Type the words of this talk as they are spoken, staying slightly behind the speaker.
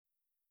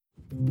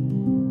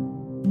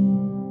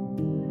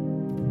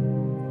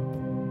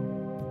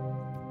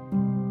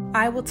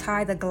I will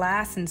tie the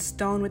glass and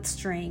stone with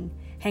string,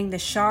 hang the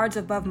shards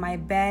above my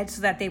bed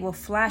so that they will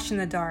flash in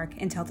the dark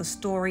and tell the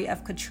story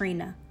of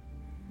Katrina,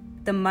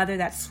 the mother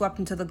that swept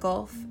into the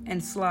Gulf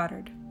and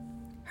slaughtered.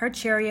 Her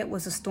chariot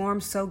was a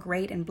storm so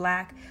great and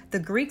black, the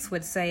Greeks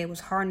would say it was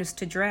harnessed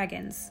to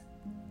dragons.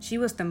 She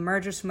was the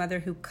murderous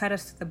mother who cut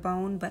us to the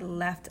bone but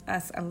left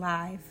us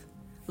alive,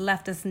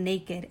 left us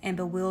naked and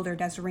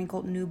bewildered as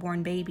wrinkled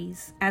newborn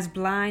babies, as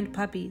blind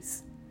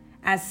puppies,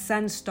 as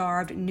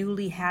sun-starved,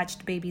 newly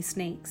hatched baby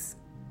snakes.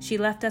 She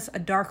left us a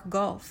dark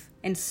gulf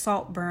and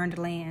salt-burned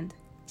land.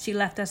 She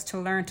left us to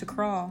learn to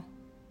crawl.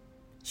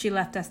 She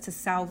left us to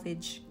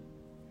salvage.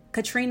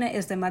 Katrina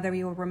is the mother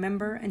we will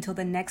remember until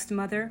the next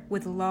mother,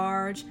 with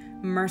large,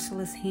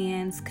 merciless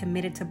hands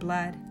committed to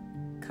blood,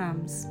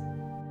 comes.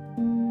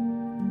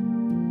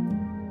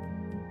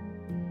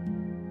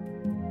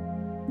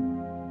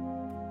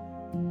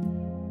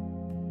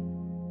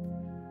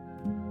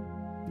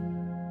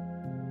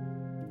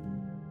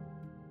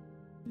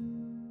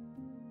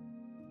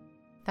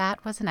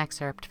 That was an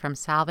excerpt from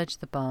Salvage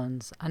the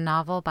Bones, a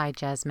novel by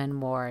Jesmyn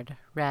Ward,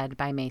 read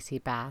by Macy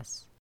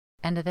Bass.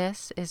 And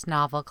this is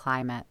Novel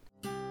Climate,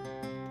 a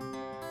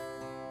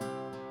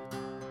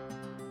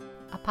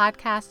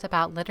podcast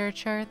about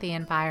literature, the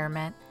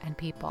environment, and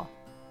people.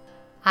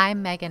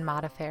 I'm Megan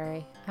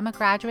Modafferi. I'm a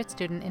graduate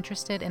student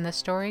interested in the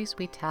stories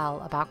we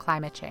tell about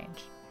climate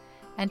change.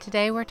 And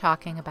today we're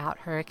talking about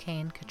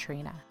Hurricane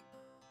Katrina.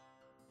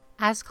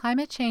 As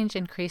climate change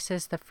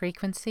increases the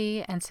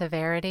frequency and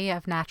severity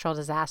of natural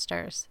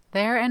disasters,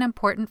 they're an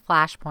important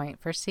flashpoint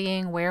for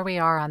seeing where we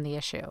are on the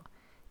issue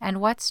and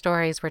what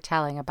stories we're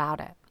telling about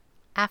it.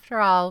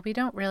 After all, we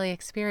don't really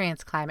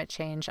experience climate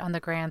change on the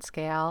grand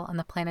scale, on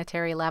the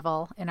planetary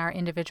level, in our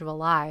individual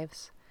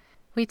lives.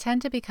 We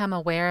tend to become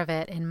aware of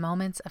it in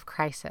moments of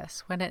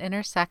crisis when it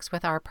intersects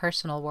with our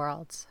personal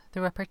worlds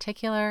through a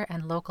particular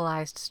and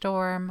localized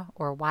storm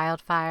or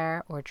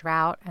wildfire or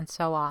drought and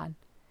so on,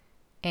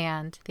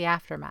 and the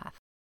aftermath.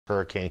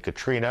 Hurricane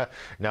Katrina,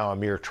 now a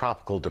mere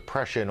tropical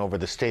depression over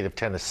the state of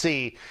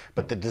Tennessee,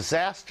 but the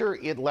disaster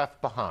it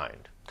left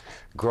behind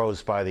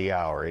grows by the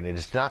hour, and it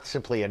is not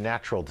simply a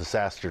natural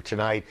disaster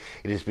tonight.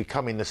 It is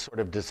becoming the sort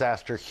of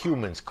disaster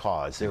humans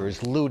cause. There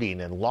is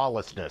looting and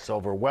lawlessness,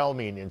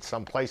 overwhelming in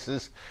some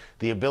places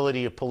the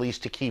ability of police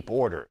to keep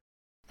order.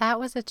 That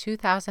was a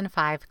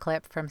 2005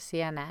 clip from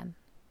CNN.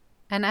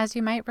 And as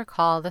you might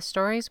recall, the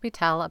stories we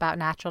tell about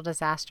natural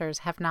disasters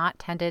have not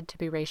tended to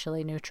be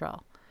racially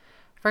neutral.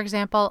 For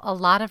example, a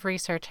lot of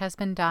research has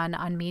been done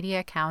on media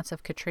accounts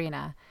of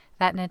Katrina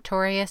that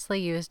notoriously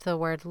used the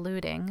word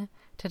looting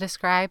to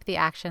describe the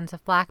actions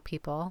of Black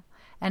people,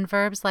 and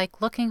verbs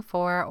like looking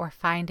for or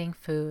finding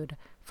food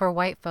for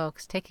white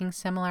folks taking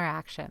similar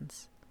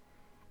actions.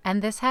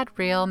 And this had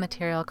real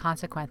material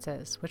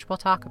consequences, which we'll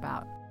talk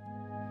about.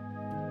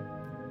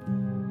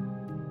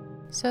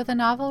 So the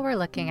novel we're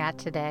looking at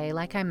today,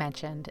 like I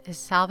mentioned, is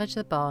Salvage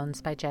the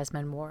Bones by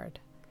Jesmyn Ward.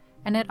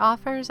 And it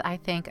offers, I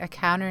think, a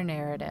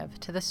counter-narrative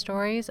to the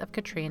stories of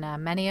Katrina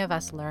many of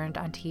us learned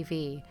on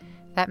TV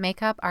that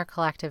make up our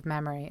collective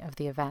memory of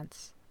the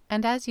events.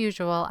 And as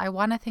usual, I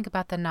want to think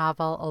about the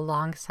novel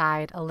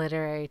alongside a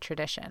literary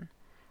tradition,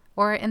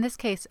 or in this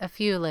case, a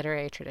few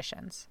literary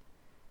traditions.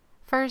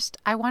 First,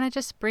 I want to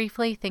just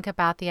briefly think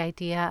about the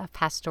idea of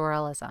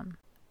pastoralism.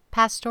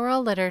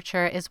 Pastoral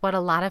literature is what a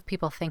lot of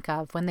people think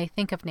of when they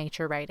think of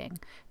nature writing,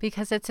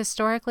 because it's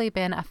historically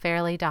been a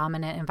fairly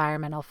dominant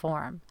environmental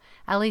form,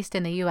 at least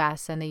in the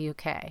US and the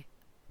UK.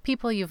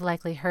 People you've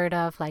likely heard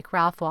of, like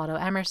Ralph Waldo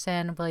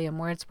Emerson, William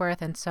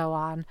Wordsworth, and so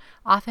on,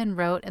 often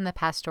wrote in the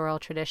pastoral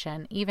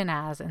tradition, even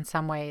as, in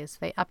some ways,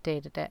 they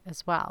updated it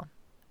as well.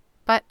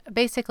 But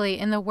basically,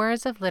 in the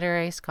words of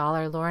literary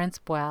scholar Lawrence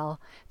Boyle,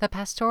 the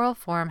pastoral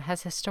form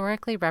has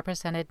historically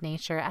represented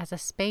nature as a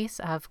space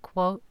of,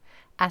 quote,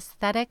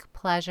 aesthetic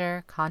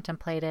pleasure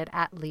contemplated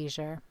at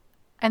leisure.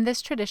 And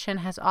this tradition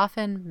has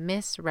often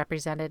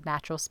misrepresented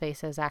natural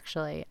spaces,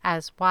 actually,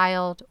 as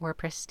wild or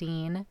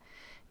pristine,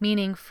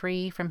 meaning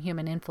free from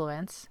human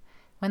influence,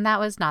 when that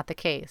was not the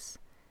case.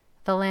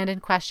 The land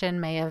in question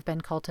may have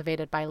been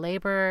cultivated by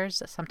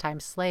laborers,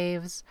 sometimes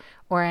slaves,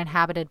 or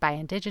inhabited by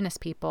indigenous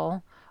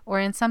people, or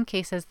in some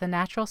cases the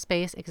natural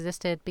space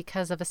existed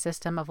because of a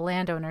system of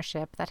land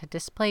ownership that had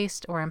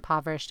displaced or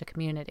impoverished a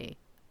community.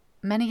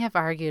 Many have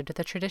argued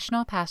the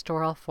traditional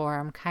pastoral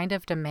form kind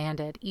of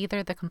demanded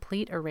either the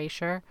complete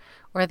erasure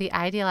or the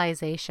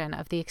idealization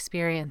of the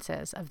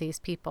experiences of these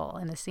people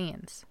in the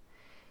scenes.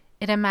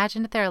 It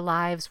imagined their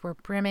lives were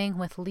brimming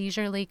with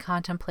leisurely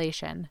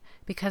contemplation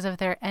because of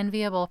their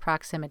enviable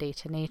proximity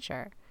to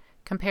nature,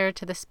 compared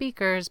to the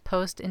speaker's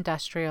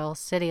post-industrial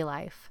city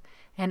life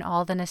and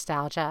all the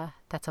nostalgia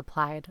that's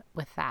applied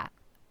with that.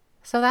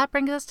 So that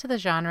brings us to the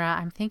genre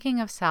I'm thinking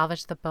of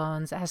Salvage the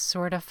Bones as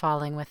sort of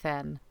falling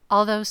within,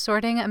 although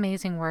sorting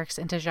amazing works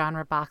into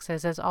genre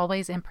boxes is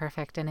always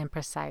imperfect and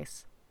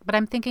imprecise. But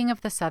I'm thinking of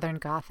the Southern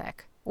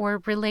Gothic, Or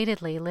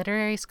relatedly,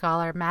 literary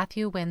scholar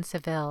Matthew Wynne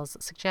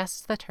Savills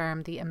suggests the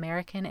term the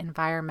American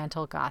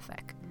Environmental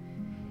Gothic.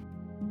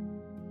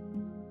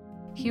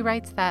 He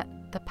writes that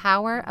the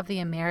power of the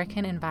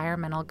American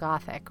Environmental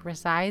Gothic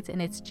resides in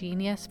its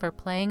genius for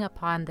playing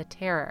upon the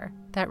terror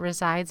that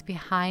resides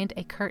behind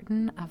a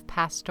curtain of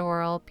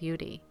pastoral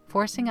beauty,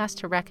 forcing us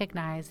to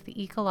recognize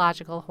the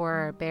ecological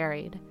horror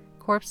buried,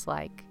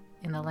 corpse-like,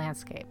 in the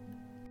landscape.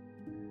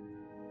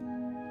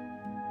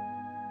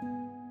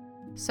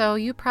 So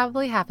you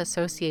probably have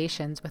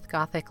associations with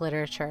Gothic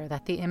literature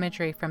that the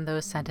imagery from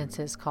those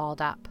sentences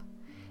called up.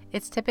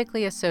 It's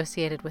typically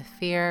associated with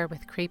fear,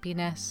 with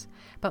creepiness,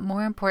 but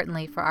more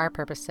importantly for our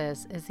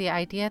purposes is the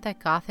idea that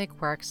Gothic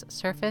works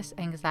surface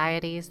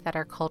anxieties that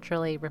are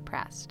culturally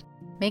repressed,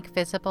 make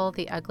visible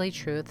the ugly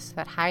truths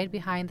that hide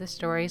behind the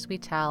stories we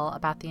tell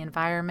about the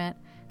environment,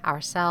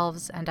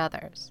 ourselves, and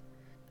others.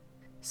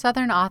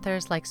 Southern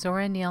authors like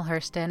Zora Neale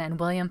Hurston and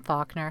William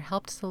Faulkner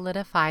helped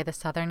solidify the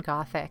Southern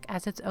Gothic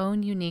as its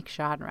own unique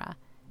genre,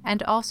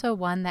 and also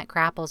one that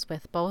grapples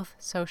with both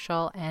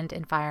social and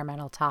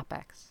environmental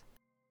topics.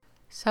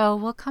 So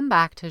we'll come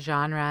back to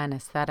genre and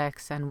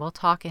aesthetics, and we'll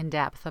talk in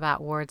depth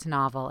about Ward's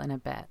novel in a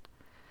bit.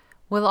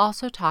 We'll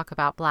also talk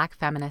about Black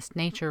feminist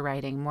nature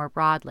writing more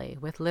broadly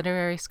with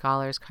literary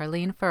scholars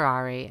Carlene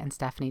Ferrari and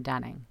Stephanie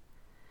Dunning.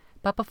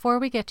 But before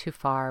we get too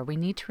far, we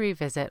need to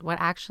revisit what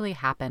actually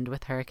happened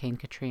with Hurricane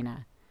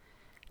Katrina.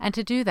 And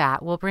to do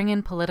that, we'll bring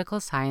in political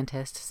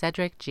scientist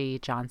Cedric G.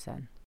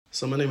 Johnson.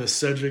 So my name is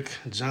Cedric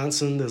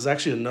Johnson. There's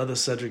actually another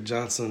Cedric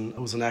Johnson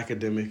who's an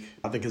academic.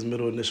 I think his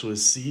middle initial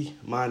is C.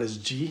 Mine is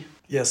G.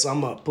 Yes,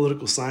 I'm a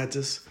political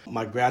scientist.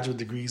 My graduate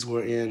degrees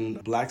were in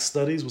Black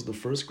Studies, was the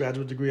first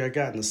graduate degree I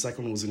got, and the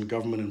second one was in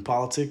government and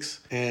politics.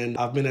 And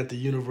I've been at the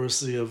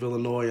University of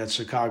Illinois at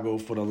Chicago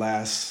for the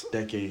last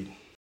decade.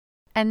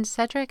 And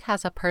Cedric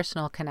has a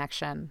personal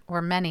connection,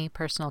 or many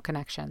personal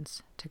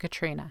connections, to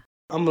Katrina.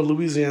 I'm a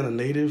Louisiana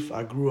native.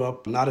 I grew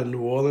up not in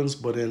New Orleans,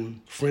 but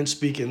in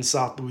French-speaking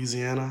South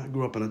Louisiana. I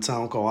grew up in a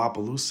town called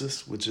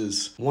Opelousas, which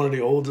is one of the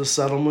oldest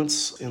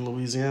settlements in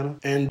Louisiana.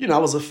 And, I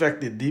was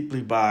affected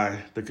deeply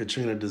by the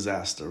Katrina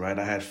disaster, right?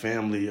 I had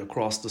family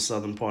across the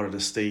southern part of the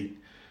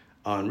state,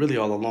 and really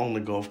all along the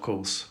Gulf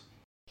Coast.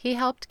 He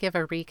helped give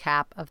a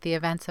recap of the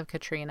events of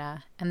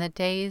Katrina and the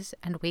days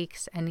and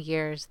weeks and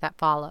years that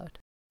followed.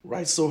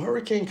 Right, so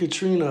Hurricane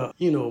Katrina,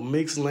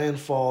 makes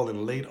landfall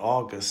in late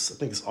August. I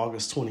think it's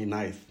August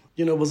 29th.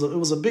 It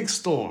was a big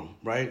storm,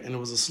 right? And it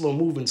was a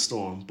slow-moving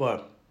storm,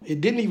 but it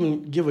didn't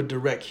even give a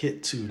direct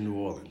hit to New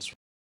Orleans.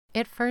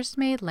 It first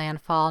made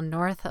landfall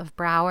north of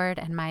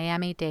Broward and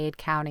Miami-Dade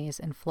counties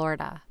in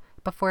Florida,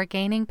 before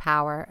gaining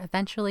power,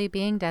 eventually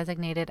being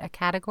designated a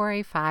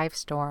Category 5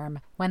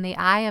 storm when the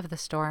eye of the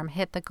storm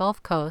hit the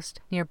Gulf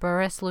Coast near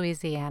Burris,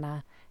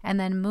 Louisiana, and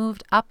then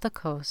moved up the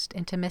coast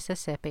into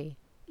Mississippi,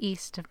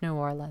 east of New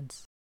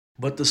Orleans.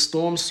 But the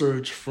storm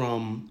surge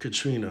from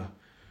Katrina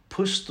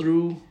pushed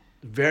through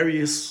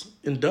various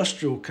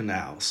industrial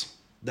canals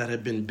that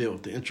had been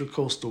built, the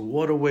Intracoastal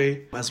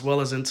Waterway, as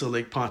well as into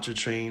Lake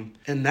Pontchartrain.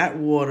 And that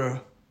water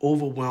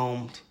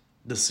overwhelmed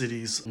the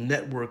city's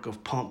network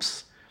of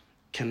pumps,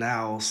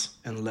 canals,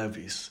 and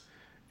levees.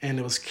 And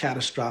it was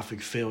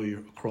catastrophic failure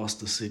across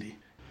the city.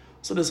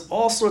 So there's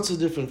all sorts of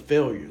different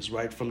failures,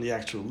 right? From the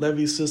actual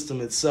levee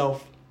system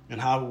itself and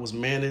how it was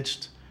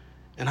managed,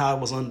 and how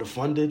it was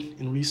underfunded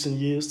in recent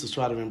years to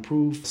try to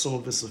improve some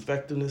of its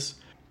effectiveness,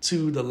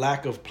 to the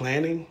lack of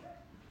planning.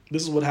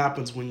 This is what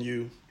happens when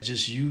you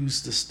just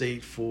use the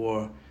state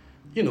for,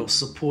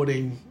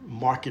 supporting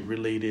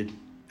market-related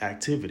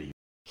activity.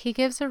 He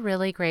gives a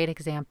really great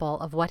example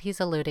of what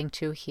he's alluding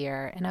to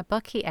here in a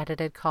book he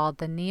edited called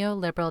The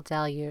Neoliberal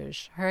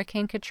Deluge,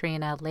 Hurricane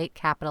Katrina, Late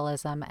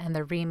Capitalism, and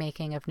the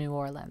Remaking of New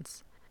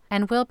Orleans.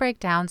 And we'll break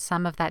down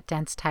some of that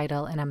dense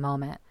title in a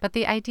moment. But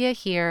the idea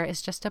here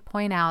is just to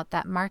point out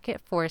that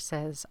market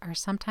forces are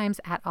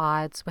sometimes at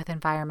odds with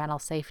environmental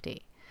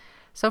safety.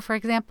 So for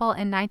example,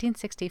 in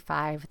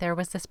 1965, there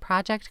was this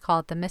project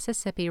called the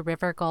Mississippi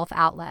River Gulf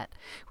Outlet,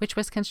 which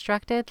was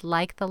constructed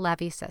like the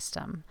levee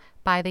system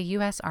by the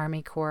U.S.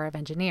 Army Corps of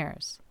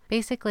Engineers.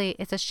 Basically,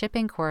 it's a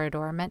shipping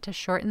corridor meant to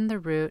shorten the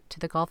route to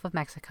the Gulf of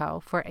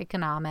Mexico for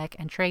economic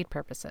and trade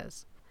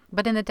purposes.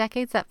 But in the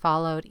decades that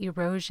followed,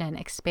 erosion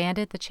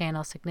expanded the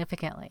channel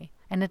significantly,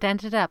 and it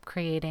ended up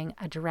creating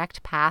a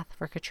direct path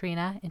for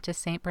Katrina into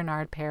St.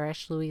 Bernard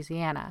Parish,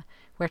 Louisiana,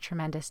 where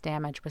tremendous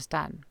damage was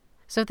done.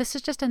 So this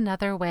is just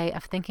another way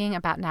of thinking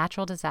about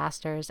natural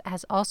disasters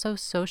as also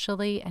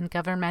socially and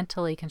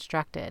governmentally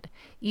constructed,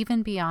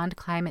 even beyond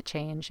climate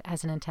change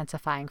as an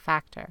intensifying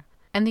factor.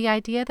 And the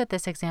idea that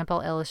this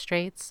example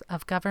illustrates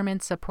of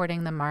governments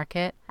supporting the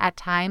market, at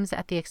times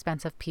at the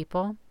expense of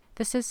people,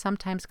 this is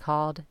sometimes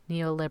called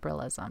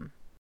neoliberalism.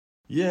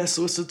 Yeah,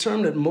 so it's a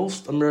term that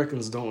most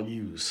Americans don't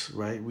use,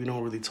 right? We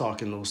don't really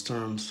talk in those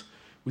terms.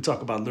 We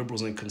talk about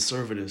liberals and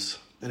conservatives.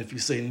 And if you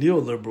say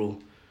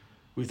neoliberal,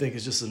 we think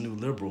it's just a new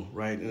liberal,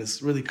 right? And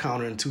it's really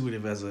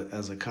counterintuitive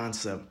as a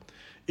concept.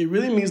 It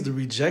really means the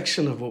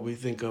rejection of what we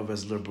think of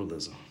as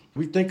liberalism,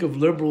 We think of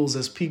liberals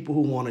as people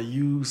who want to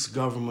use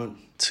government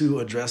to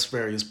address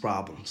various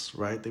problems,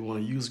 right? They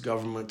want to use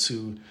government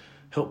to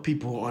help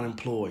people who are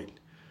unemployed,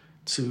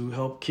 to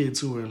help kids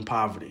who are in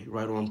poverty,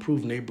 right? Or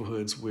improve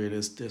neighborhoods where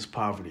there's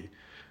poverty.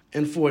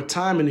 And for a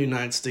time in the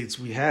United States,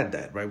 we had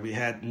that, right? We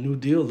had New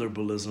Deal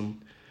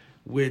liberalism,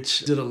 which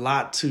did a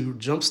lot to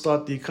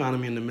jumpstart the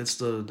economy in the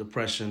midst of the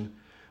Depression,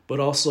 but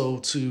also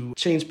to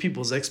change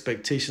people's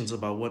expectations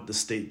about what the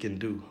state can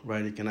do,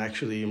 right? It can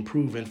actually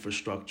improve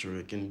infrastructure.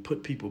 It can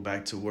put people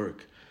back to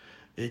work.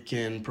 It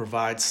can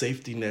provide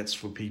safety nets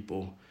for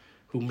people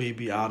who may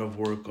be out of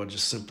work or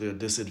just simply are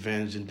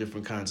disadvantaged in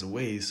different kinds of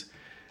ways.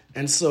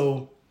 And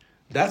so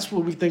that's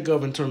what we think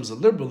of in terms of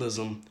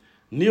liberalism.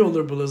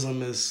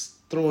 Neoliberalism is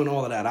throwing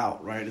all of that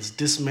out, right? It's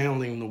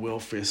dismantling the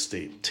welfare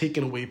state,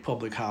 taking away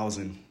public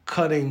housing,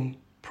 cutting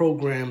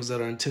programs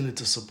that are intended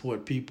to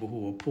support people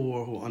who are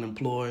poor, who are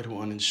unemployed, who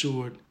are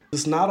uninsured.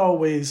 It's not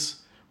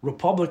always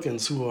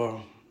Republicans who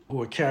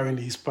are carrying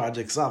these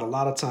projects out. A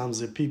lot of times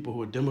they're people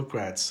who are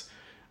Democrats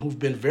who've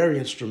been very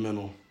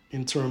instrumental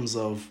in terms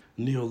of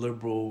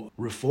neoliberal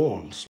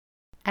reforms.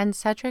 And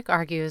Cedric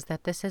argues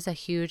that this is a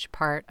huge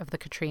part of the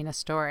Katrina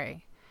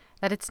story,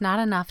 that it's not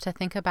enough to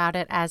think about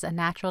it as a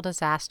natural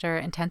disaster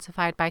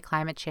intensified by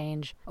climate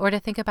change, or to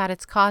think about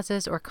its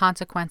causes or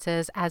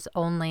consequences as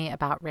only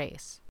about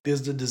race.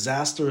 There's the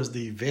disaster as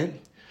the event,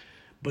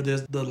 but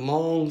there's the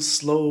long,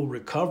 slow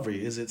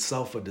recovery is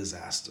itself a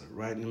disaster,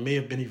 right? And it may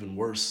have been even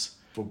worse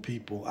for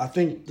people. I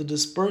think the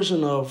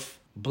dispersion of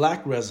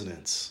Black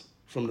residents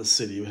from the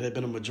city, it had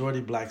been a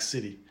majority Black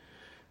city,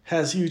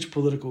 has huge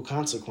political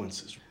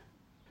consequences.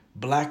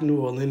 Black New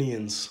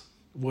Orleanians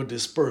were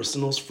dispersed.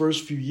 In those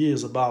first few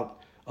years,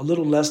 about a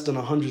little less than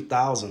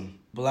 100,000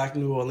 Black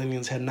New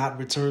Orleanians had not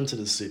returned to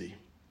the city.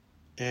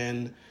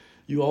 And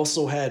you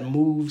also had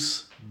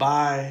moves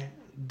by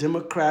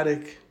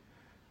Democratic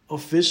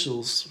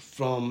officials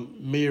from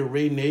Mayor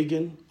Ray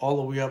Nagin all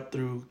the way up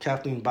through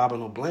Kathleen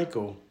Bobbitt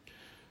Blanco,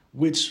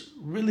 which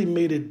really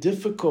made it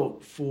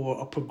difficult for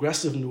a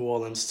progressive New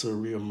Orleans to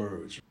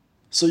reemerge.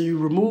 So you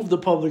remove the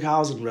public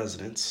housing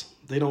residents.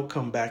 They don't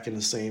come back in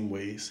the same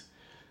ways.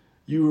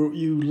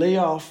 You lay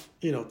off,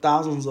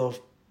 thousands of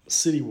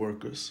city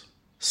workers.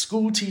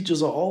 School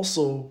teachers are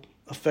also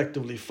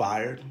effectively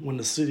fired when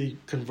the city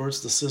converts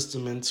the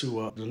system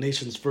into the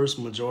nation's first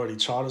majority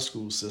charter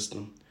school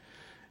system.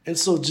 And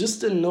so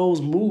just in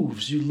those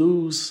moves, you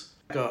lose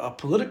a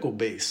political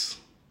base,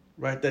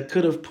 right, that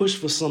could have pushed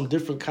for some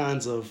different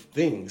kinds of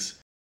things.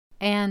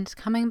 And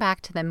coming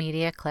back to the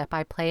media clip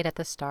I played at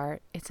the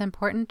start, it's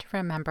important to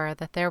remember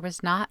that there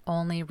was not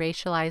only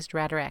racialized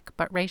rhetoric,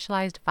 but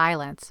racialized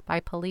violence by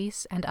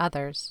police and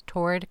others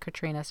toward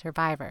Katrina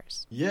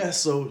survivors. Yeah,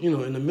 so,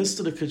 in the midst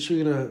of the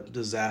Katrina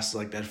disaster,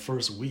 like that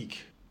first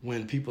week,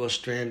 when people are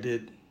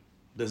stranded,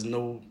 there's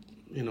no,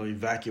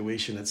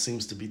 evacuation that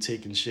seems to be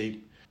taking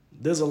shape.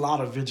 There's a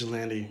lot of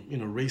vigilante,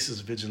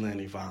 racist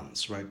vigilante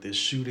violence, right? There's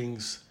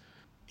shootings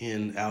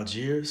in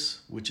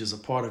Algiers, which is a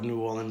part of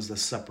New Orleans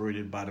that's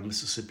separated by the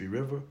Mississippi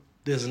River.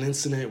 There's an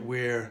incident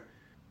where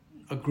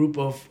a group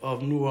of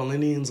New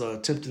Orleanians are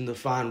attempting to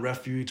find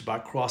refuge by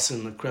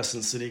crossing the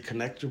Crescent City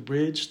Connector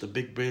Bridge, the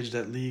big bridge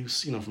that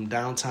leads, from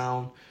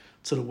downtown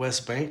to the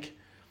West Bank.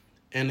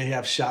 And they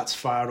have shots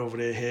fired over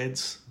their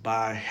heads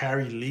by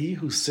Harry Lee,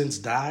 who's since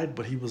died,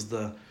 but he was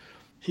the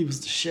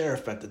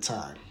sheriff at the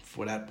time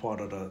for that part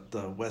of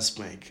the West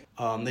Bank.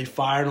 They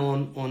fired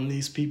on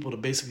these people to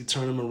basically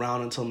turn them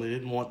around and tell them they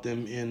didn't want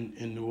them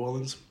in New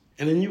Orleans.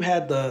 And then you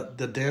had the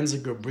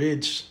Danziger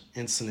Bridge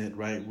incident,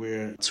 right,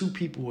 where 2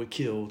 people were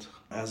killed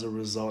as a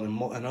result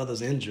and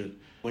others injured.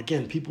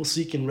 Again, people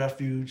seeking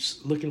refuge,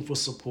 looking for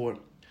support,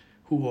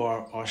 who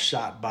are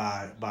shot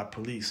by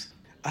police.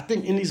 I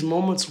think in these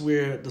moments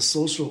where the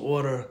social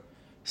order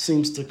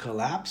seems to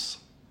collapse,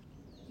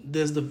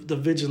 there's the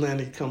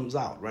vigilante comes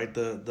out, right?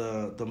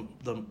 The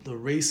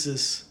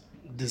racist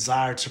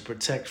desire to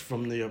protect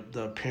from the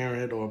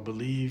apparent or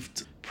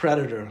believed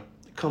predator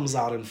comes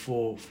out in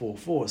full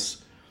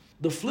force.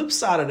 The flip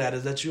side of that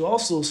is that you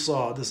also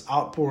saw this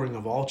outpouring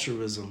of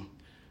altruism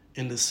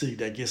in the city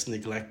that gets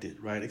neglected,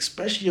 right?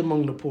 Especially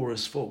among the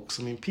poorest folks.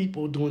 I mean,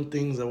 people doing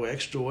things that were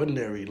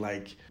extraordinary,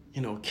 like,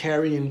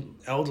 carrying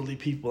elderly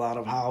people out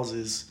of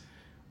houses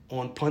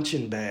on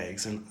punching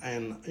bags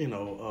and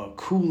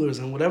coolers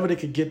and whatever they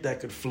could get that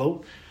could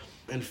float,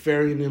 and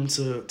ferrying them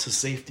to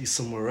safety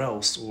somewhere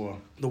else, or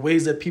the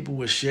ways that people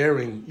were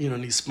sharing,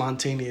 in these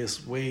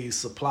spontaneous ways,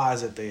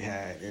 supplies that they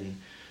had, and,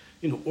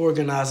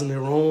 organizing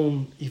their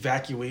own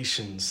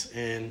evacuations.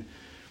 And,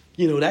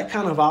 that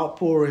kind of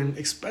outpouring,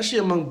 especially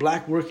among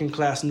Black working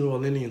class New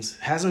Orleanians,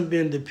 hasn't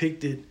been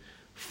depicted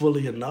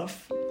fully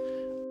enough.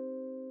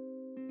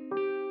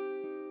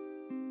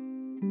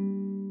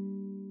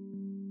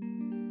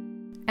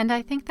 And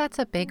I think that's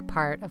a big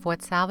part of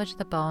what Salvage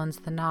the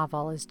Bones, the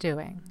novel, is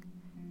doing.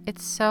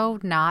 It's so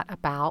not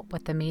about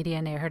what the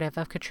media narrative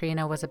of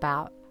Katrina was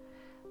about.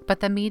 But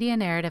the media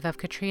narrative of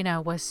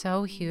Katrina was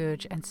so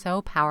huge and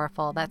so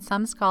powerful that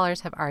some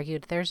scholars have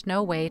argued there's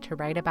no way to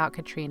write about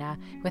Katrina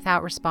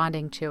without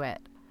responding to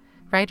it.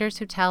 Writers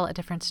who tell a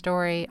different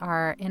story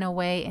are, in a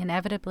way,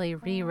 inevitably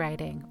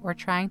rewriting or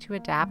trying to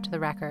adapt the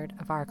record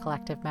of our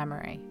collective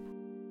memory.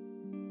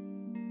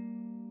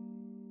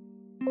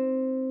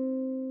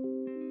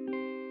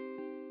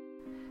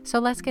 So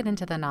let's get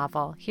into the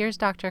novel. Here's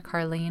Dr.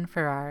 Carlene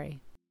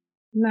Ferrari.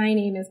 My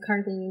name is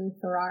Carlene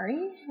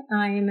Ferrari.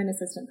 I'm an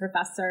assistant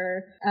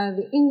professor of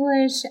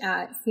English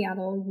at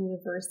Seattle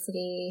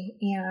University,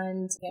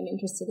 and I'm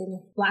interested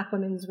in Black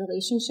women's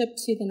relationship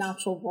to the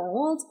natural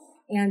world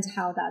and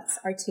how that's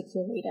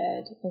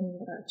articulated in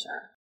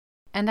literature.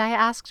 And I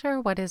asked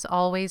her what is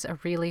always a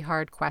really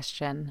hard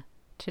question,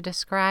 to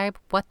describe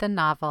what the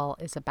novel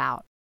is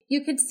about.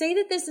 You could say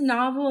that this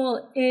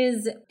novel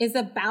is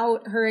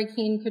about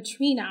Hurricane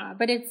Katrina,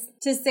 but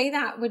to say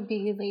that would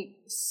be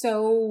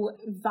so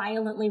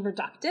violently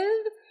reductive.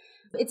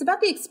 It's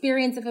about the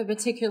experience of a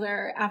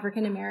particular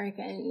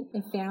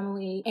African-American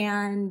family,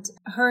 and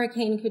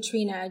Hurricane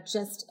Katrina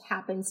just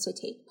happens to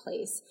take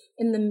place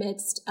in the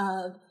midst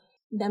of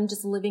them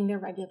just living their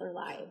regular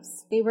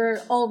lives. They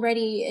were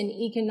already an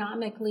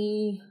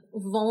economically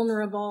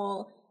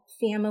vulnerable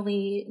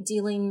family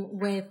dealing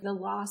with the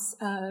loss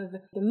of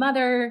the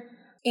mother,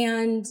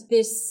 and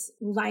this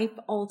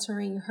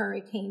life-altering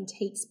hurricane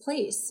takes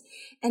place.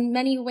 In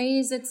many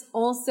ways, it's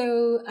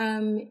also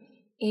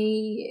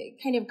a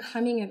kind of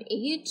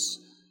coming-of-age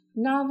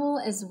novel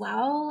as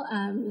well.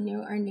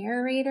 Our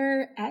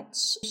narrator,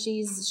 Etch,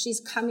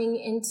 she's coming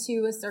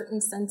into a certain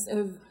sense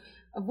of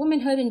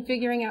womanhood and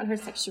figuring out her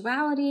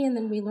sexuality, and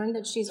then we learn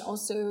that she's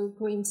also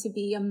going to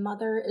be a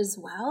mother as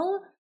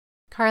well.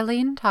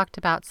 Carlene talked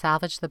about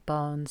Salvage the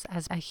Bones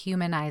as a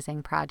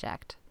humanizing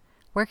project,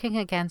 working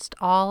against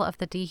all of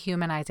the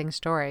dehumanizing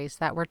stories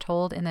that were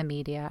told in the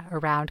media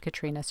around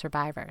Katrina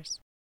survivors.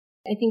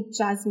 I think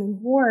Jasmine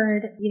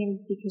Ward,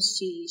 because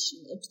she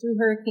lived through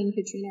Hurricane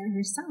Katrina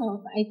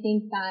herself, I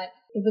think that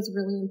it was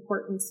really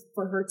important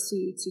for her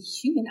to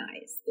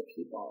humanize the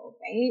people,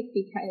 right?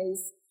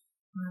 Because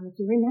if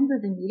you remember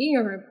the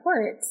media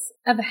reports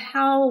of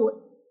how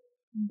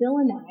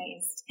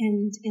villainized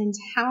and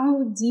how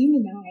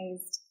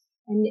demonized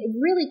and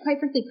really, quite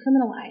frankly,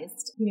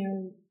 criminalized,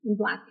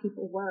 Black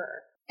people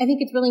were. I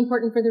think it's really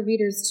important for the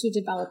readers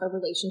to develop a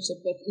relationship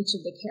with each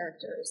of the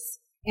characters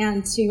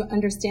and to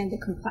understand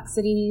the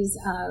complexities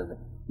of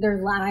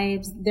their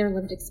lives, their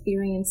lived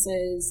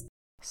experiences.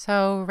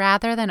 So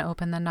rather than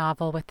open the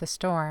novel with the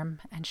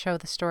storm and show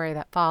the story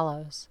that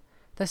follows,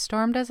 the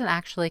storm doesn't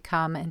actually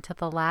come until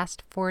the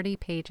last 40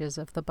 pages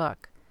of the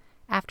book,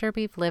 after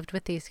we've lived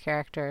with these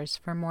characters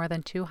for more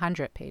than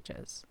 200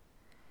 pages.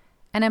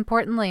 And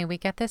importantly, we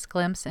get this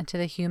glimpse into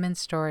the human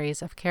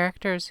stories of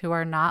characters who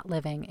are not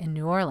living in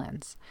New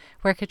Orleans,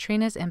 where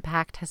Katrina's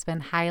impact has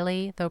been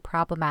highly, though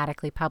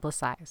problematically,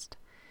 publicized.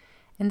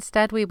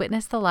 Instead, we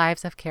witness the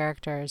lives of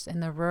characters in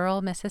the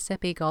rural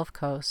Mississippi Gulf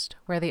Coast,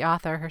 where the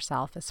author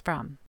herself is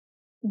from.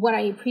 What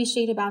I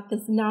appreciate about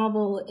this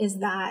novel is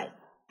that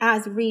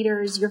as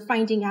readers, you're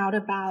finding out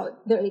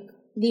about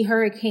the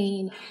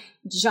hurricane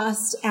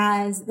just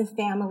as the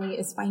family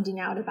is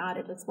finding out about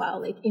it as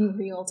well, in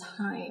real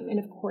time. And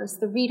of course,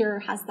 the reader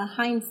has the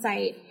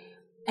hindsight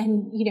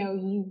and,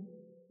 you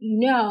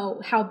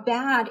know how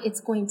bad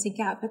it's going to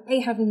get, but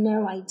they have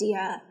no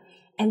idea.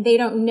 And they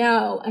don't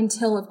know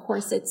until, of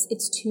course,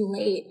 it's too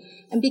late.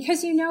 And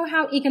because you know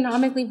how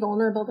economically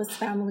vulnerable this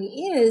family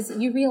is,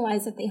 you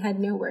realize that they had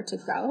nowhere to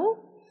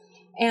go.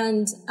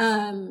 And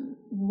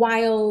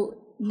while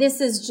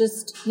this is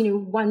just,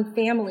 one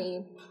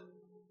family,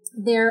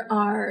 there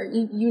are,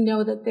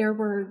 that there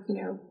were,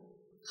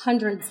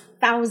 hundreds,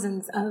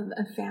 thousands of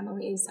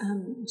families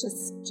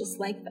just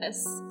like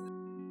this.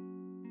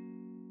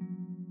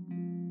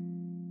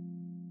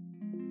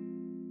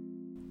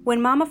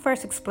 When Mama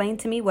first explained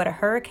to me what a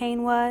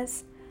hurricane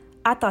was,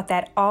 I thought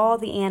that all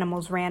the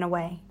animals ran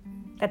away,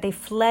 that they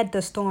fled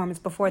the storms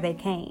before they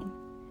came,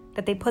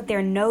 that they put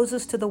their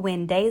noses to the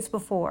wind days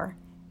before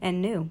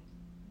and knew,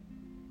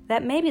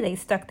 that maybe they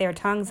stuck their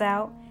tongues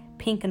out,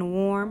 pink and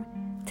warm,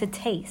 to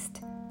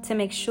taste, to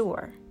make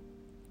sure,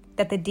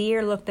 that the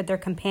deer looked at their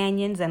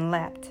companions and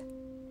leapt,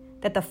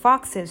 that the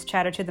foxes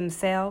chattered to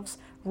themselves,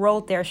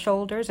 rolled their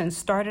shoulders, and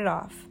started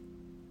off.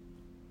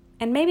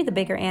 And maybe the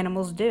bigger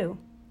animals do.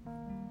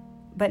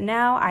 But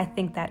now I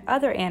think that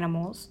other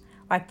animals,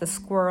 like the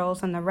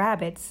squirrels and the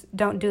rabbits,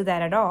 don't do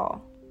that at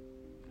all.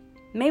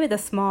 Maybe the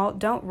small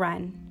don't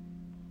run.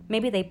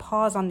 Maybe they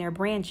pause on their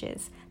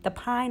branches, the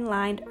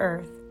pine-lined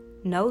earth,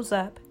 nose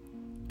up,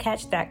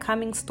 catch that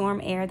coming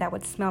storm air that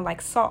would smell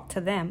like salt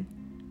to them,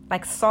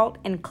 like salt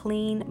and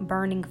clean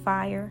burning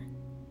fire,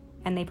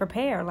 and they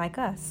prepare like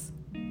us.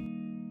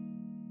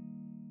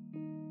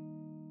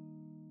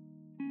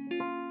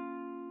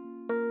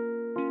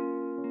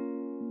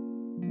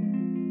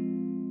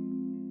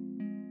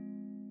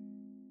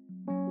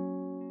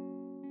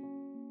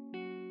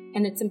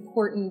 And it's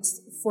important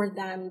for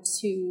them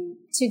to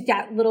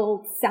get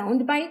little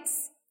sound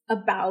bites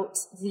about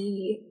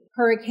the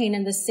hurricane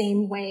in the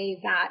same way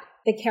that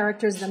the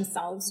characters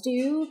themselves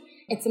do.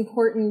 It's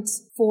important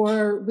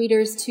for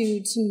readers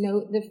to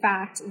note the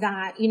fact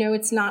that,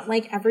 it's not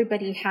like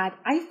everybody had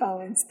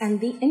iPhones and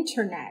the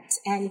internet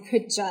and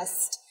could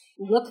just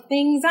look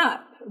things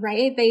up,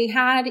 right? They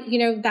had,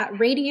 that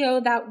radio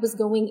that was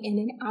going in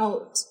and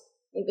out.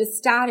 It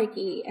was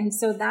staticky. And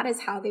so that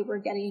is how they were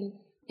getting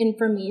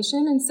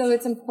information. And so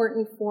it's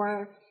important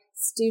for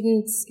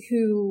students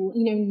who,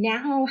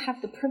 now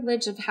have the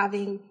privilege of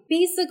having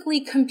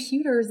basically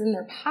computers in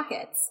their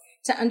pockets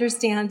to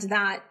understand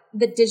that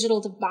the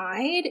digital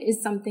divide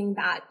is something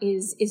that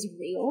is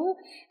real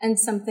and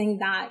something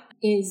that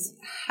is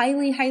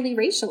highly, highly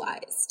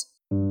racialized.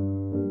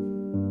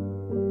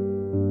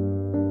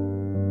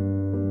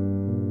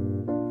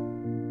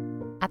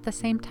 At the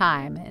same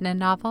time, in a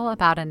novel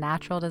about a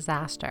natural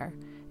disaster,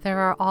 there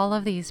are all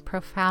of these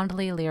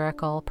profoundly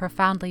lyrical,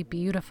 profoundly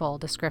beautiful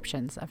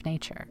descriptions of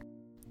nature.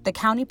 The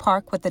county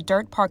park with the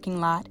dirt parking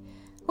lot,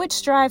 which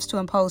strives to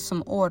impose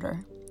some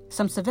order,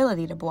 some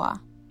civility to Bois.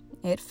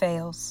 It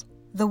fails.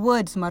 The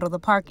woods muddle the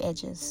park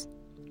edges.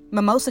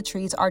 Mimosa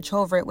trees arch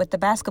over it with the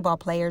basketball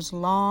players'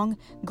 long,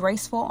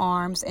 graceful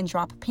arms and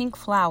drop pink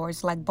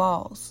flowers like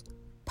balls.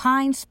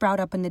 Pines sprout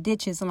up in the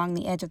ditches along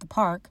the edge of the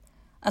park,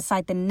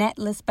 aside the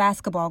netless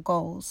basketball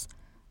goals,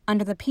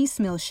 under the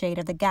piecemeal shade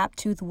of the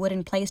gap-toothed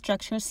wooden play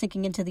structures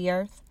sinking into the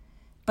earth,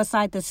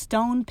 beside the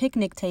stone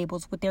picnic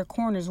tables with their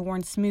corners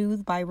worn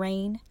smooth by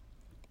rain,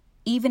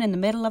 even in the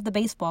middle of the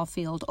baseball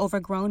field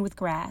overgrown with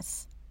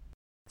grass.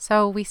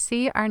 So we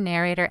see our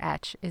narrator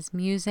Etch is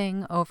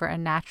musing over a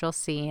natural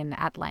scene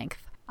at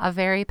length, a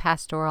very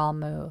pastoral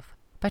move.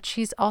 But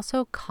she's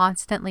also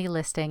constantly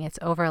listing its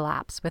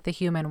overlaps with the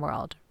human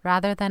world,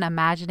 rather than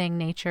imagining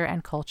nature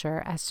and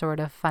culture as sort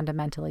of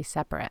fundamentally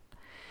separate.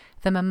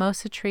 The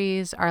mimosa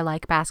trees are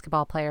like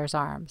basketball players'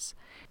 arms.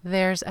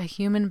 There's a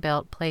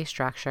human-built play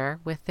structure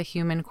with the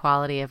human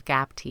quality of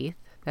gap teeth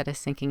that is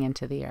sinking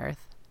into the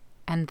earth.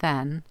 And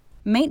then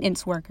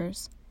maintenance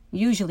workers,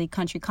 usually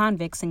country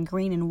convicts in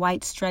green and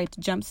white striped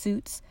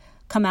jumpsuits,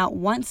 come out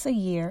once a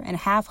year and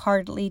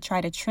half-heartedly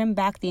try to trim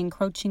back the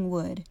encroaching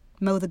wood,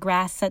 mow the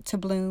grass set to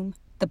bloom,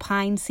 the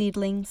pine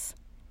seedlings.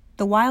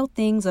 The wild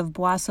things of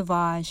Bois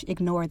Sauvage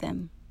ignore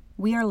them.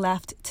 We are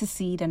left to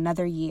seed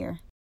another year.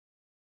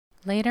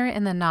 Later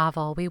in the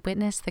novel, we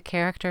witness the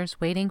characters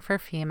waiting for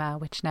FEMA,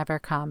 which never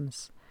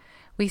comes.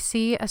 We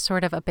see a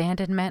sort of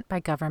abandonment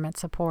by government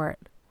support.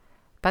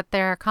 But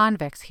there are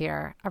convicts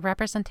here, a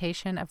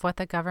representation of what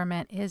the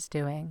government is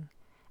doing,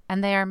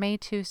 and they are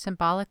made to,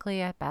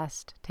 symbolically at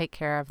best, take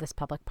care of this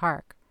public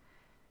park.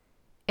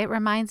 It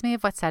reminds me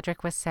of what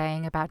Cedric was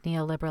saying about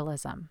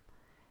neoliberalism,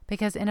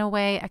 because in a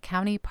way, a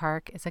county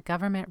park is a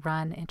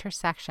government-run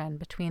intersection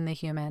between the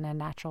human and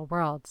natural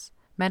worlds,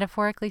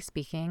 metaphorically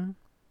speaking,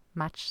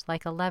 much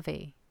like a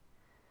levee.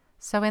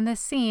 So in this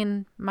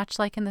scene, much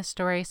like in the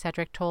story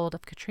Cedric told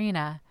of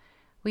Katrina,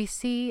 we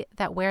see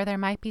that where there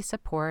might be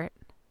support,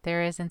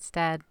 there is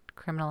instead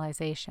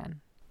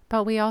criminalization.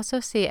 But we also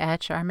see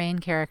Etch, our main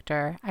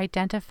character,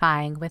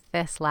 identifying with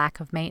this lack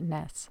of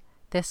maintenance,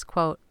 this,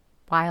 quote,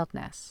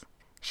 wildness.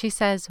 She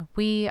says,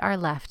 we are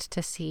left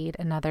to seed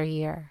another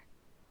year.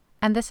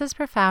 And this is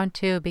profound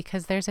too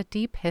because there's a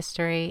deep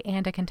history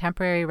and a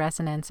contemporary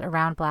resonance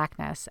around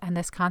Blackness and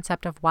this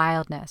concept of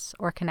wildness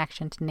or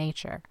connection to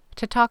nature.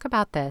 To talk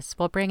about this,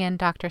 we'll bring in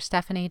Dr.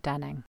 Stephanie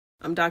Dunning.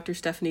 I'm Dr.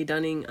 Stephanie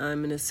Dunning.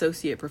 I'm an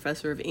associate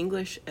professor of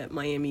English at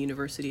Miami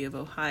University of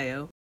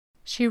Ohio.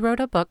 She wrote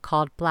a book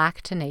called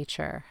Black to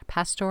Nature,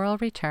 Pastoral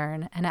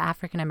Return and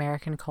African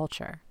American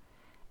Culture.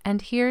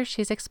 And here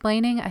she's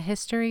explaining a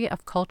history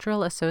of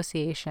cultural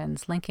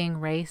associations linking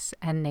race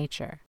and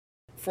nature.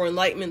 For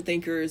Enlightenment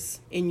thinkers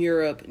in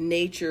Europe,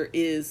 nature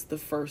is the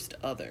first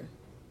other.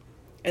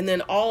 And then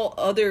all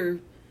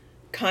other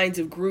kinds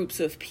of groups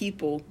of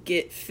people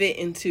get fit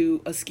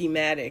into a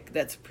schematic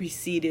that's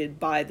preceded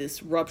by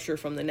this rupture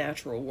from the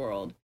natural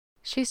world.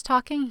 She's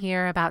talking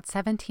here about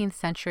 17th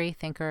century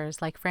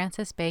thinkers like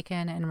Francis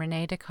Bacon and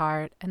René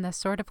Descartes and the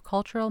sort of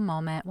cultural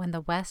moment when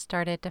the West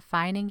started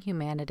defining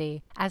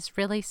humanity as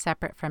really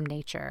separate from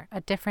nature,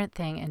 a different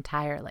thing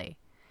entirely.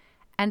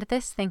 And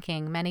this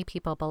thinking, many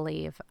people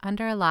believe,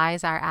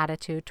 underlies our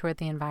attitude toward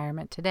the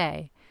environment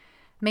today,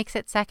 makes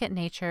it second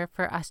nature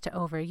for us to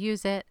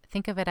overuse it,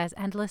 think of it as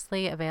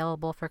endlessly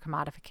available for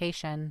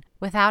commodification,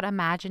 without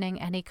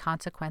imagining any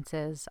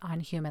consequences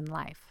on human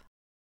life.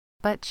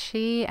 But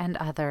she and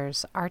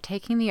others are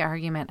taking the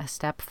argument a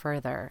step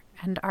further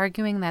and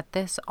arguing that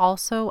this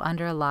also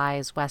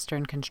underlies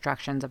Western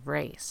constructions of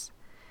race,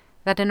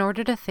 that in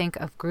order to think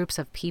of groups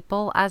of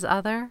people as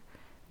other,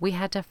 we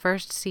had to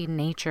first see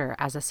nature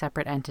as a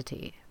separate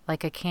entity,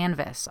 like a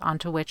canvas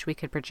onto which we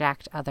could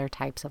project other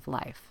types of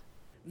life.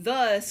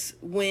 Thus,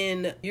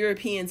 when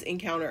Europeans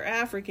encounter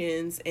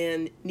Africans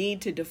and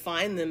need to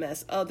define them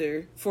as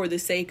other for the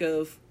sake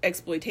of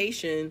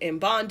exploitation and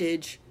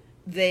bondage,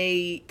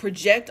 they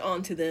project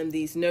onto them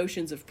these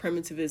notions of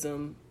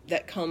primitivism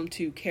that come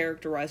to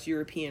characterize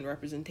European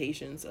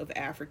representations of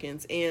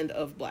Africans and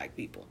of Black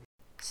people.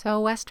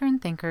 So Western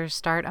thinkers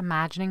start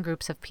imagining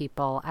groups of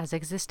people as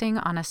existing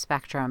on a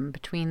spectrum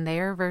between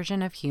their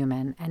version of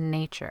human and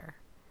nature.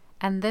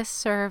 And this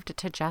served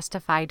to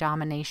justify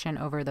domination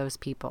over those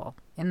people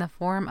in the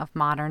form of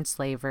modern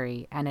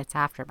slavery and its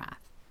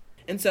aftermath.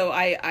 And so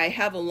I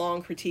have a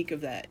long critique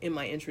of that in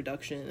my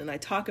introduction, and I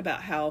talk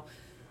about how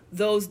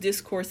those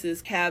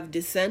discourses have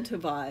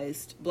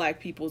disincentivized Black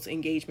people's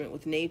engagement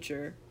with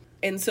nature.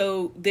 And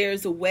so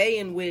there's a way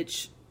in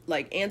which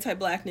like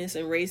anti-Blackness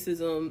and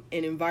racism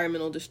and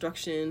environmental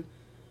destruction,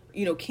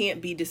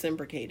 can't be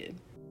disembarcated.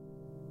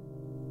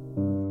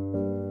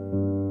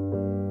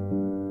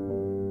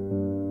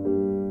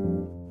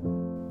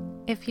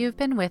 If you've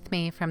been with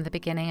me from the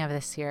beginning of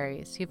this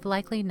series, you've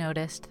likely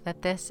noticed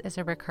that this is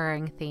a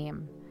recurring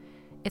theme.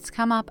 It's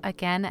come up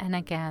again and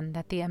again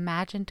that the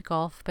imagined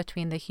gulf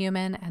between the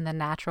human and the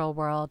natural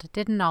world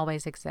didn't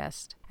always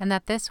exist, and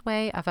that this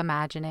way of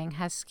imagining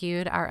has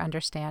skewed our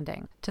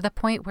understanding to the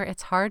point where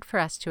it's hard for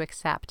us to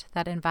accept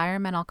that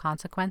environmental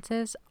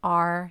consequences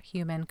are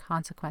human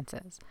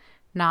consequences,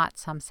 not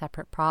some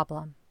separate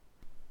problem.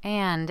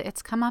 And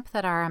it's come up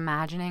that our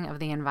imagining of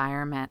the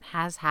environment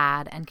has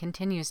had and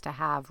continues to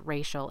have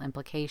racial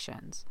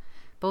implications,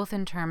 both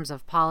in terms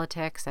of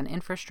politics and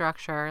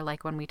infrastructure,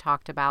 like when we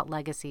talked about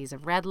legacies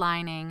of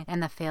redlining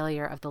and the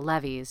failure of the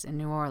levees in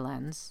New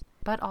Orleans,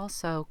 but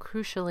also,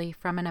 crucially,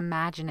 from an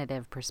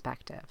imaginative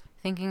perspective,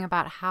 thinking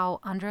about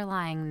how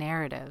underlying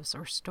narratives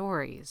or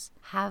stories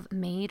have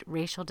made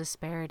racial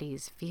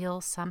disparities feel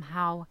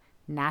somehow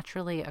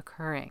naturally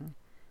occurring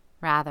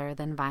rather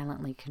than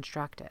violently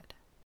constructed.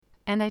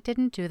 And I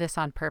didn't do this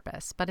on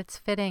purpose, but it's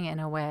fitting in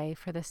a way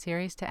for the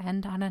series to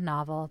end on a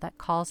novel that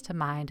calls to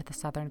mind the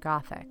Southern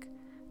Gothic,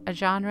 a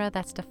genre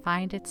that's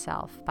defined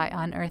itself by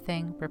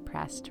unearthing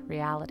repressed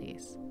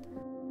realities.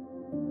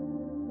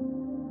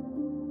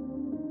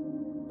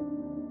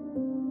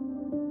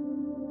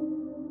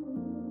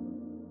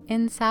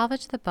 In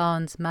Salvage the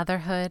Bones,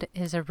 motherhood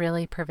is a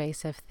really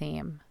pervasive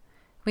theme.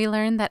 We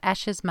learn that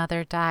Esch's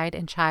mother died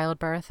in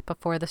childbirth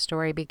before the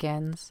story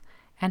begins,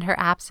 and her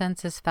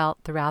absence is felt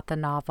throughout the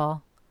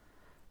novel.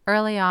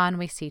 Early on,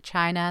 we see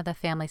China, the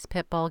family's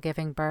pit bull,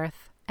 giving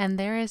birth, and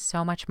there is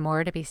so much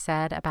more to be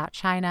said about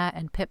China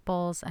and pit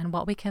bulls and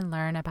what we can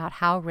learn about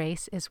how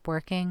race is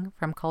working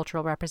from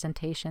cultural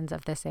representations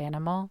of this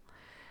animal,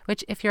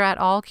 which if you're at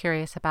all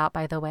curious about,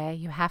 by the way,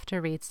 you have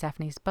to read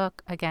Stephanie's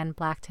book, again,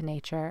 Black to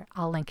Nature.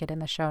 I'll link it in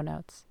the show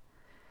notes.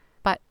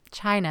 But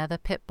China, the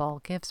pit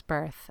bull, gives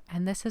birth,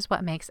 and this is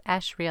what makes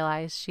Esch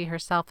realize she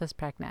herself is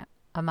pregnant,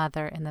 a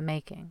mother in the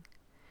making.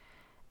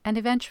 And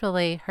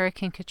eventually,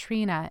 Hurricane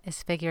Katrina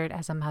is figured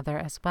as a mother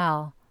as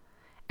well.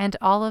 And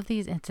all of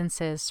these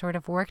instances sort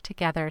of work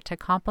together to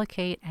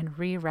complicate and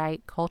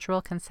rewrite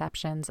cultural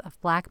conceptions of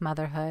Black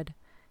motherhood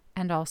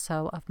and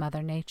also of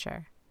Mother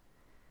Nature.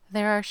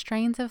 There are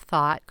strains of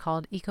thought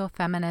called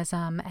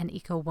ecofeminism and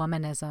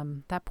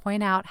ecowomanism that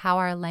point out how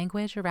our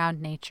language around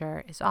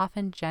nature is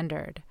often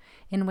gendered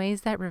in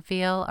ways that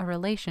reveal a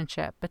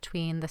relationship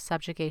between the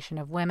subjugation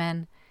of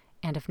women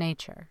and of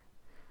nature.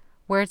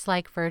 Words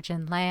like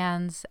virgin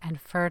lands and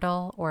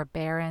fertile or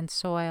barren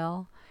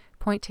soil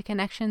point to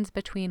connections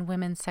between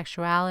women's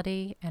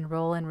sexuality and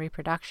role in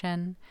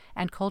reproduction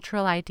and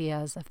cultural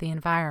ideas of the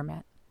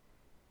environment.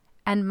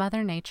 And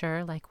Mother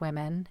Nature, like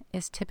women,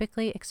 is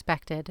typically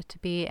expected to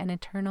be an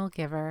eternal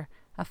giver,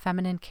 a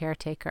feminine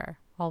caretaker,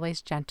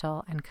 always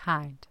gentle and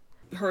kind.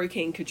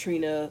 Hurricane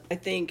Katrina, I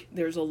think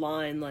there's a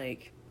line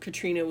like,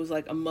 Katrina was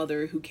like a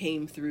mother who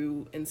came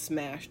through and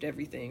smashed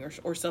everything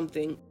or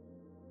something.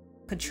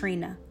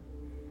 Katrina,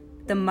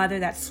 the mother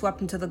that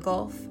swept into the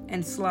Gulf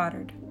and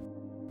slaughtered.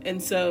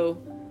 And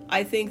so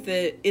I think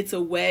that it's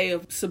a way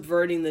of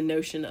subverting the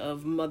notion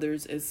of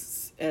mothers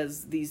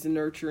as these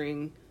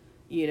nurturing,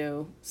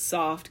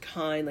 soft,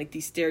 kind, like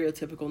these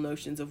stereotypical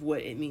notions of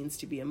what it means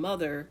to be a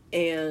mother.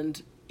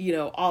 And,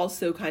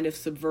 also kind of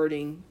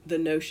subverting the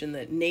notion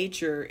that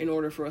nature, in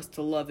order for us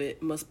to love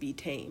it, must be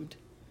tamed,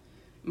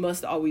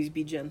 must always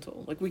be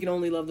gentle. Like we can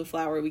only love the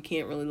flower. We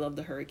can't really love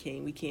the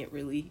hurricane. We can't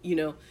really,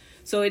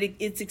 So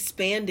it's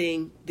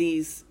expanding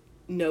these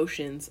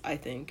notions, I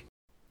think.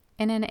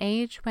 In an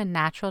age when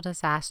natural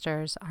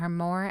disasters are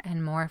more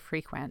and more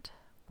frequent,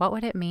 what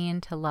would it mean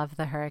to love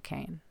the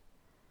hurricane?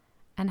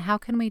 And how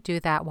can we do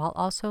that while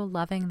also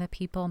loving the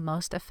people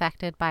most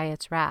affected by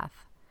its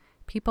wrath,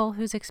 people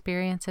whose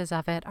experiences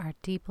of it are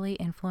deeply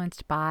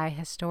influenced by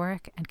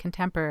historic and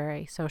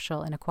contemporary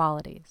social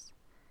inequalities?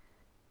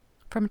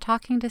 From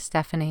talking to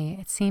Stephanie,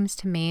 it seems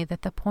to me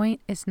that the point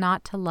is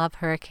not to love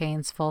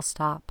hurricanes full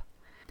stop.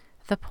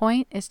 The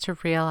point is to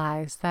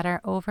realize that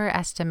our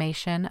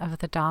overestimation of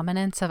the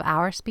dominance of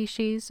our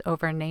species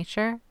over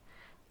nature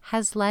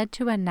has led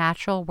to a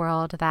natural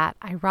world that,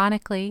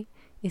 ironically,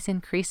 is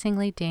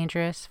increasingly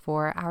dangerous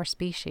for our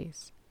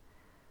species.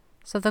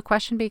 So the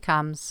question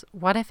becomes,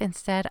 what if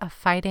instead of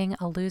fighting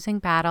a losing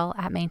battle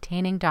at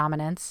maintaining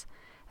dominance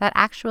that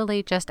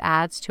actually just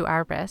adds to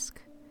our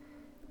risk,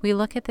 we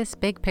look at this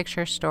big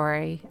picture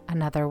story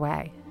another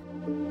way?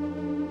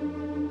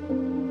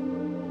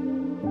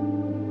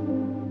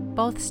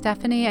 Both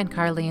Stephanie and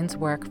Carlene's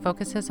work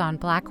focuses on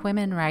Black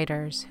women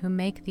writers who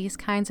make these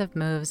kinds of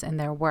moves in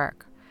their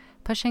work,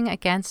 pushing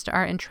against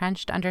our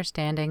entrenched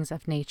understandings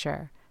of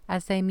nature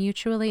as they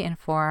mutually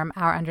inform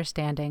our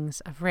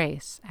understandings of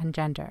race and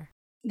gender.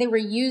 They were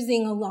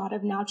using a lot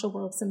of natural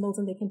world symbols,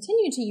 and they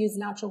continue to use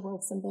natural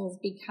world symbols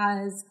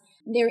because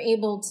they're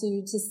able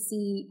to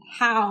see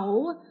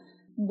how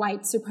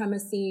white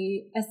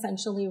supremacy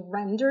essentially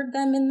rendered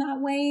them in that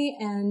way,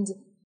 and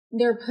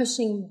they're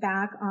pushing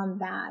back on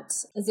that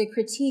as a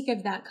critique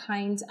of that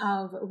kind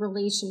of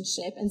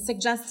relationship and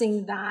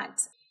suggesting that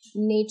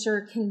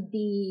nature can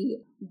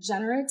be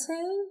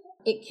generative.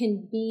 It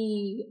can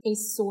be a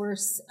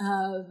source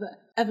of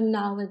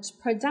knowledge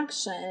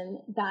production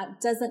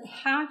that doesn't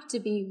have to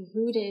be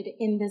rooted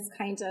in this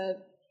kind of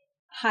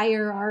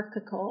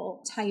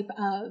hierarchical type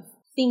of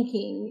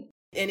thinking.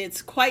 And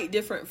it's quite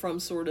different from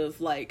sort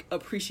of like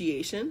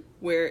appreciation,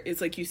 where it's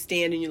like you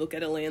stand and you look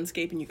at a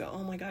landscape and you go,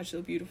 oh my gosh,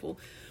 so beautiful.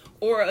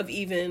 Or of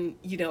even,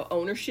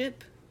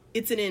 ownership.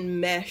 It's an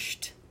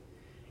enmeshed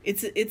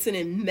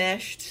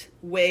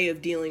way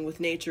of dealing with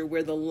nature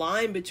where the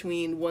line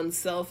between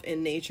oneself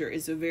and nature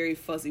is a very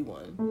fuzzy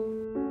one.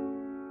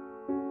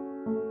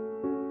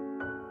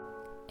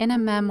 In a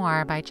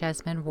memoir by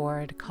Jesmyn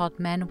Ward called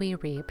Men We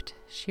Reaped,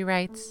 she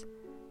writes,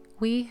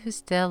 "We who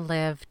still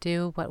live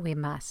do what we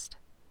must.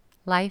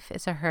 Life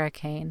is a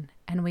hurricane,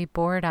 and we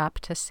board up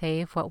to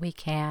save what we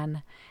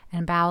can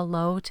and bow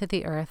low to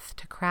the earth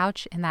to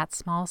crouch in that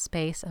small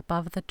space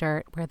above the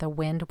dirt where the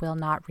wind will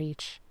not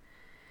reach.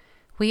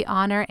 We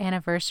honor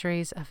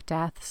anniversaries of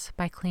deaths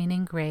by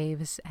cleaning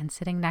graves and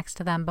sitting next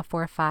to them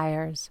before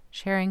fires,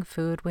 sharing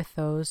food with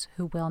those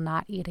who will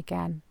not eat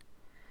again.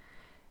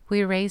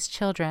 We raise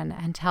children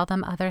and tell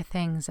them other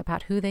things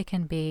about who they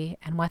can be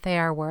and what they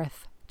are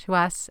worth, to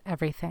us,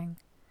 everything.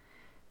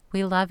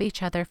 We love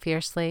each other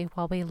fiercely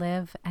while we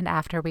live and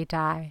after we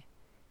die.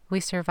 We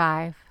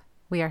survive.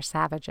 We are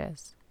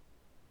savages."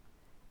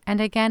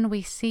 And again,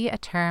 we see a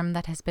term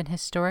that has been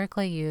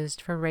historically used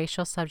for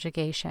racial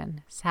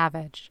subjugation,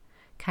 savage,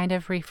 kind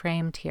of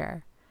reframed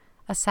here.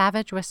 A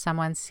savage was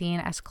someone seen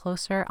as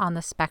closer on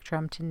the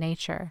spectrum to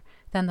nature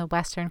than the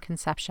Western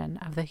conception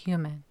of the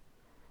human.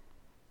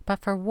 But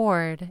for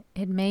Ward,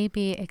 it may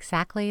be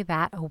exactly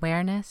that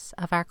awareness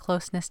of our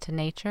closeness to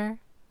nature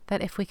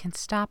that if we can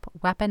stop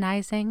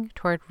weaponizing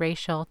toward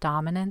racial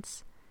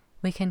dominance,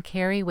 we can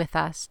carry with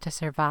us to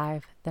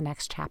survive the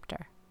next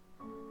chapter.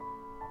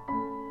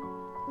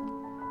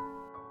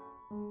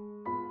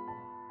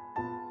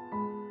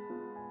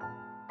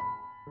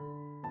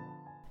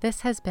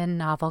 This has been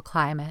Novel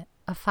Climate,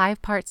 a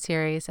 5-part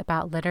series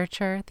about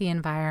literature, the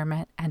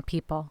environment, and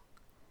people.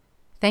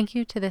 Thank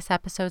you to this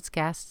episode's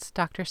guests,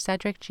 Dr.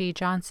 Cedric G.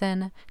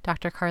 Johnson,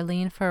 Dr.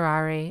 Carlene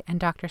Ferrari, and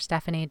Dr.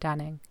 Stephanie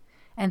Dunning.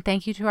 And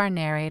thank you to our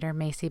narrator,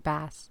 Macy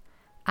Bass.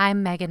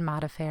 I'm Megan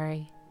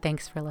Modafferi.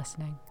 Thanks for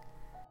listening.